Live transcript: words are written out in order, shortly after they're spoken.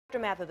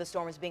Aftermath of the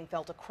storm is being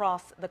felt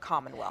across the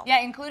Commonwealth. Yeah,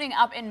 including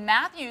up in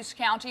Matthews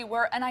County,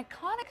 where an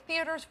iconic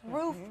theater's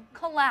roof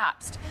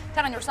collapsed.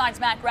 10 on your side's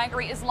Matt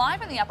Gregory is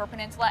live in the Upper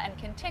Peninsula and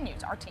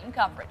continues our team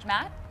coverage.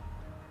 Matt?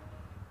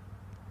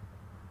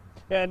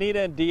 Yeah,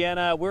 Anita and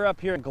Deanna, we're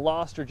up here in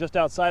Gloucester, just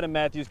outside of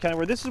Matthews County,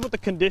 where this is what the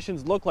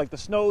conditions look like. The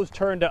snow's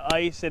turned to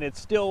ice, and it's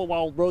still,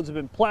 while roads have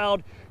been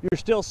plowed, you're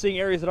still seeing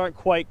areas that aren't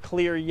quite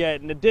clear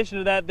yet. In addition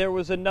to that, there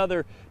was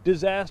another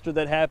disaster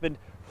that happened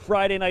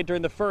Friday night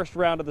during the first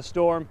round of the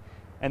storm,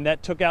 and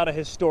that took out a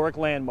historic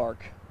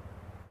landmark.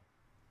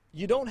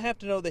 You don't have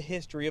to know the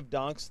history of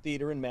Donk's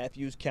Theater in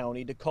Matthews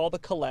County to call the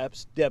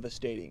collapse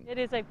devastating. It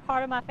is a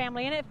part of my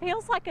family, and it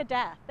feels like a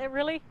death. It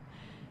really,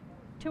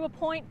 to a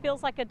point,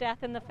 feels like a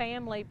death in the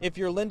family. If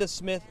you're Linda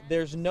Smith,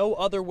 there's no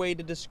other way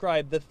to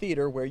describe the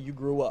theater where you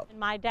grew up. And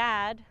my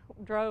dad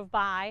drove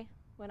by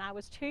when I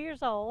was 2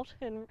 years old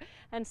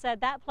and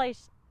said, that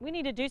place, we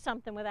need to do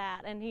something with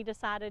that, and he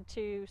decided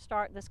to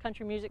start this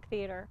country music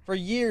theater. For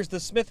years,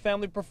 the Smith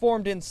family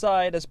performed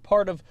inside as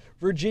part of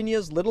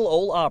Virginia's Little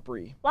Ole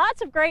Opry.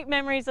 Lots of great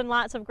memories and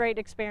lots of great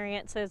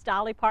experiences.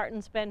 Dolly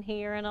Parton's been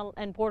here,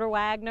 and Porter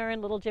Wagner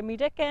and little Jimmy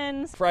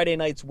Dickens. Friday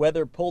night's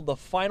weather pulled the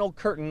final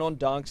curtain on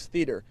Donk's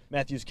Theater.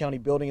 Matthews County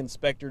Building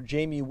Inspector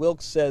Jamie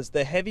Wilkes says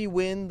the heavy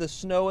wind, the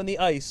snow, and the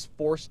ice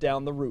forced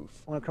down the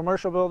roof. When a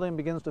commercial building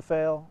begins to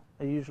fail,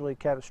 they're usually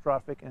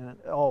catastrophic, and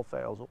it all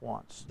fails at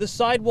once. The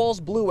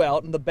sidewalls blew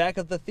out and the back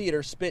of the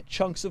theater spit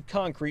chunks of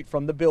concrete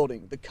from the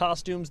building. The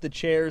costumes, the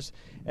chairs,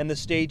 and the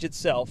stage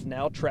itself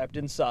now trapped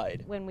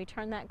inside. When we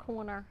turned that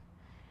corner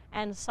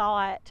and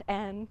saw it,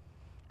 and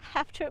I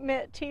have to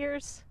admit,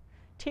 tears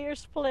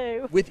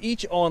flew. With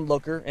each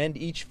onlooker and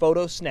each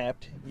photo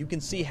snapped, you can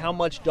see how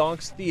much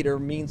Donk's Theater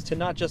means to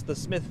not just the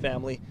Smith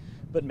family,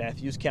 but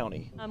Matthews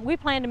County. We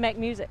plan to make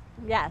music,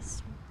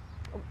 yes.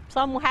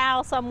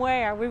 Somehow,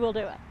 somewhere, we will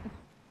do it.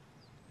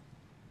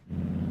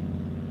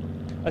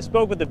 I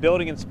spoke with the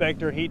building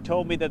inspector. He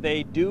told me that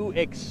they do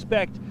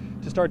expect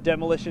to start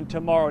demolition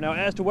tomorrow. Now,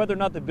 as to whether or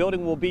not the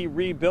building will be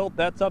rebuilt,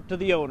 that's up to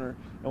the owner,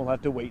 and we'll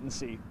have to wait and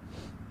see.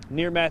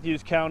 Near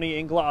Matthews County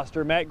in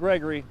Gloucester, Matt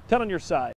Gregory, 10 on your side.